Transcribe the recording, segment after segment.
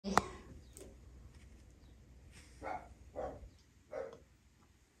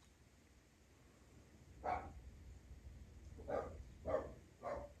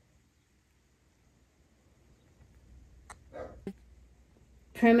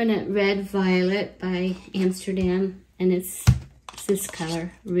Permanent Red Violet by Amsterdam, and it's this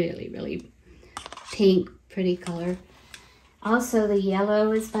color, really pink, pretty color. Also, the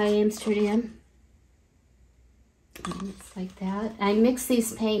yellow is by Amsterdam. And it's like that. I mix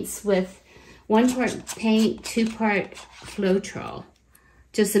these paints with 1 part paint, 2 part Floetrol,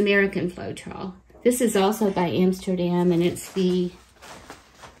 just American Floetrol. This is also by Amsterdam, and it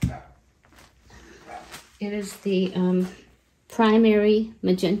is the primary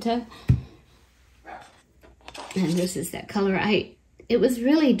magenta, and this is that color. It was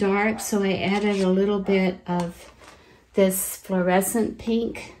really dark, so I added a little bit of this fluorescent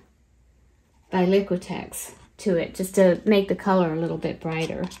pink by Liquitex to it, just to make the color a little bit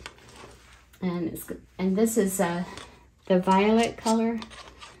brighter. And this is the violet color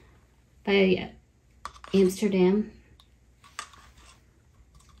by Amsterdam.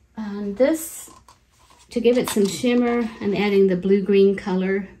 And this, to give it some shimmer, I'm adding the blue-green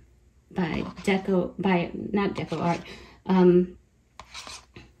color by not Deco Art.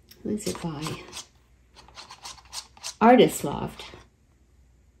 Who is it by? Artist Loft.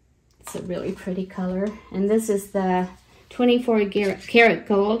 It's a really pretty color. And this is the 24 karat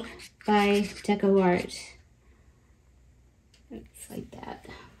gold by Deco Art. It's like that.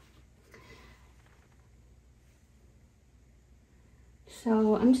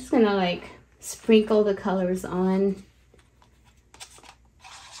 So I'm just gonna like sprinkle the colors on.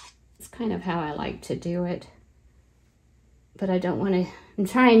 It's kind of how I like to do it. But I don't want to, I'm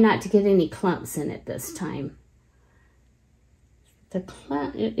trying not to get any clumps in it this time.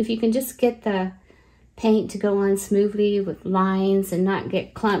 If you can just get the paint to go on smoothly with lines and not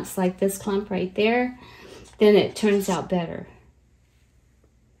get clumps like this clump right there, then it turns out better.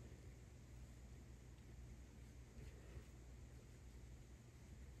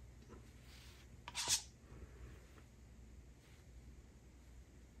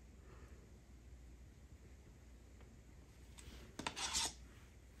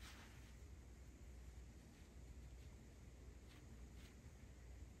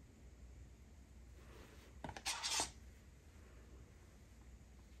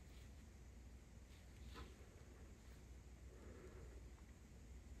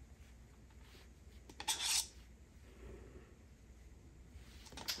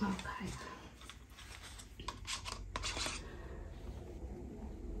 Okay.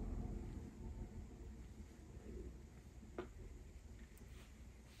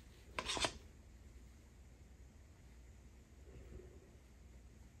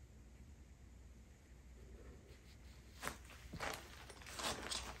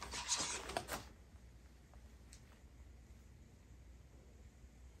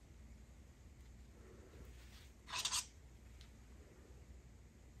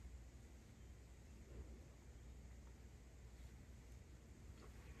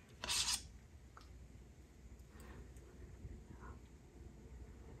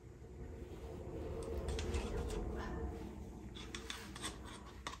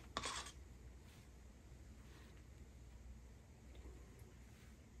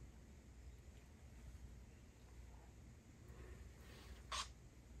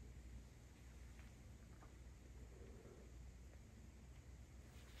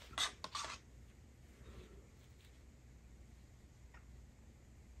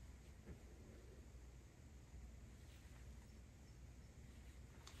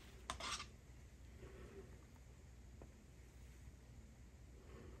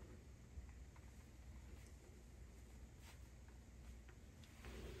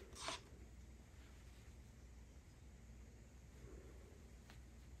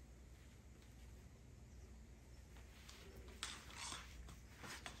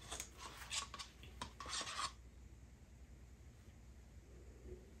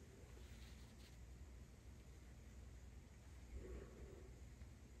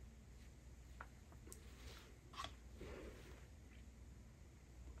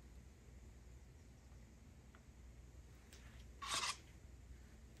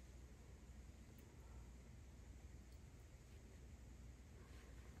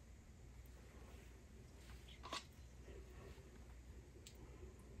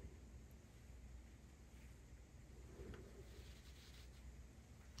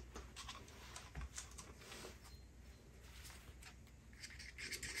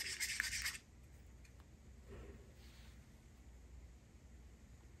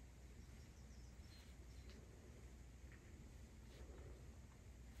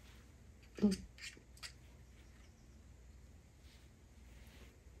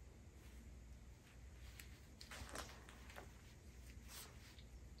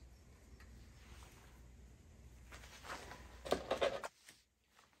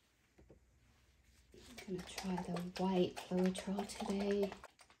 I'm gonna try the white Floetrol today.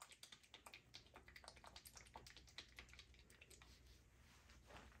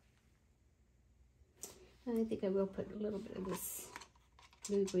 And I think I will put a little bit of this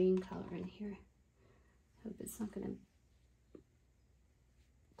blue-green color in here. Hope it's not gonna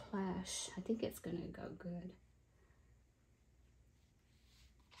clash. I think it's gonna go good.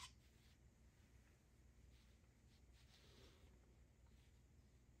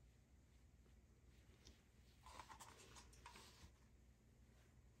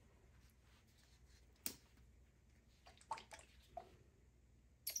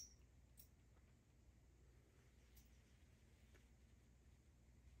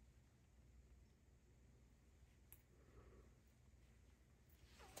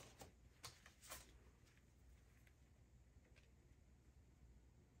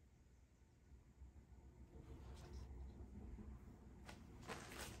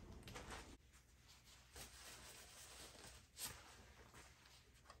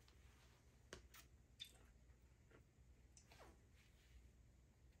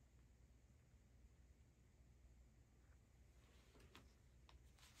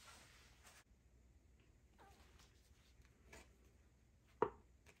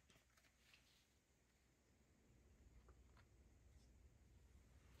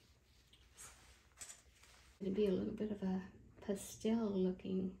 It'd be a little bit of a pastel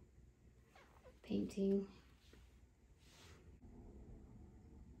looking painting.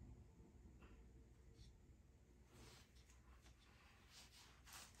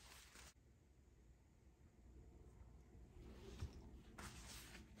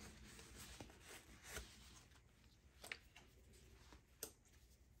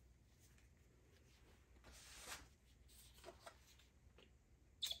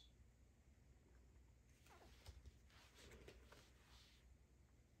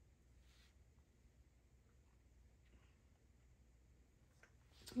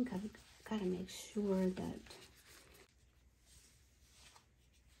 I think I've got to make sure that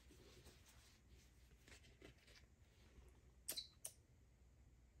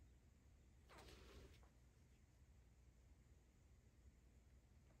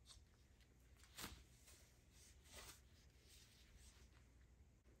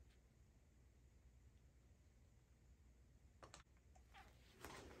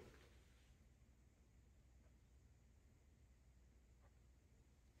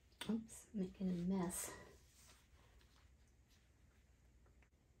oops, making a mess.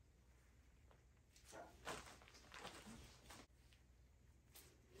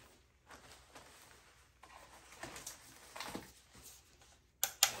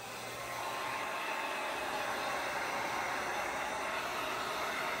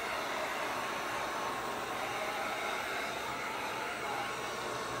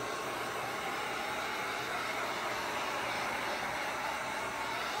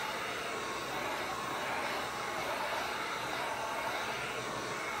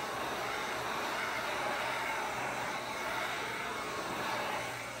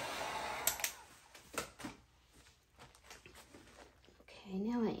 Okay,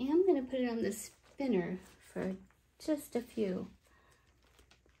 now I am going to put it on the spinner for just a few.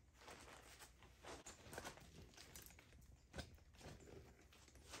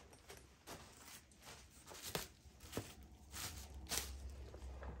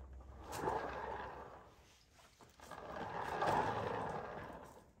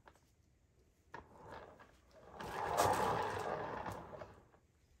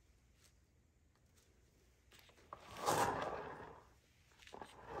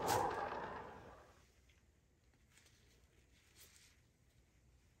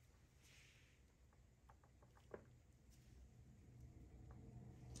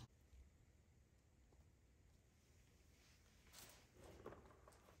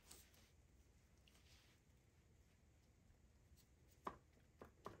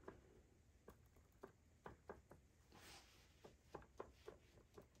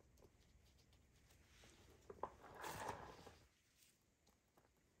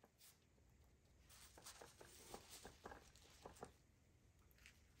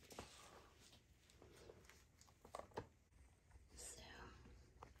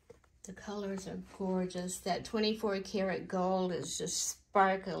 The colors are gorgeous. That 24 karat gold is just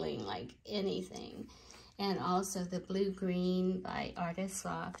sparkling like anything. And also the blue-green by Artist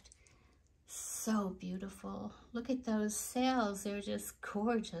Soft. So beautiful. Look at those sails. They're just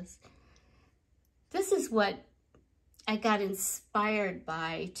gorgeous. This is what I got inspired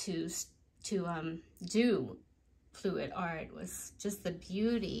by to do fluid art, was just the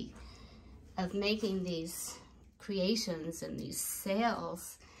beauty of making these creations and these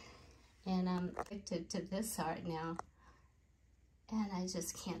sails. And I'm addicted to this art now. And I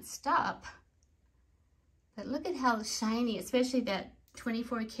just can't stop. But look at how shiny, especially that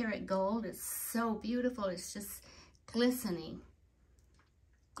 24 karat gold is so beautiful. It's just glistening.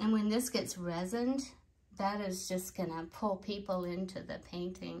 And when this gets resined, that is just gonna pull people into the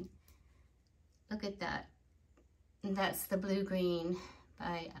painting. Look at that. And that's the blue-green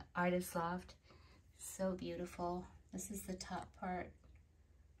by Artist Loft. So beautiful. This is the top part.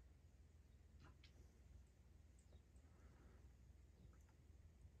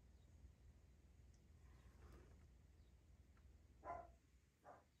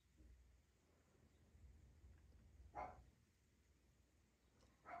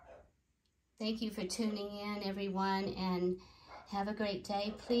 Thank you for tuning in, everyone, and have a great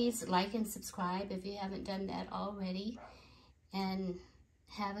day. Please like and subscribe if you haven't done that already, and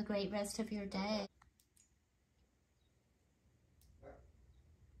have a great rest of your day.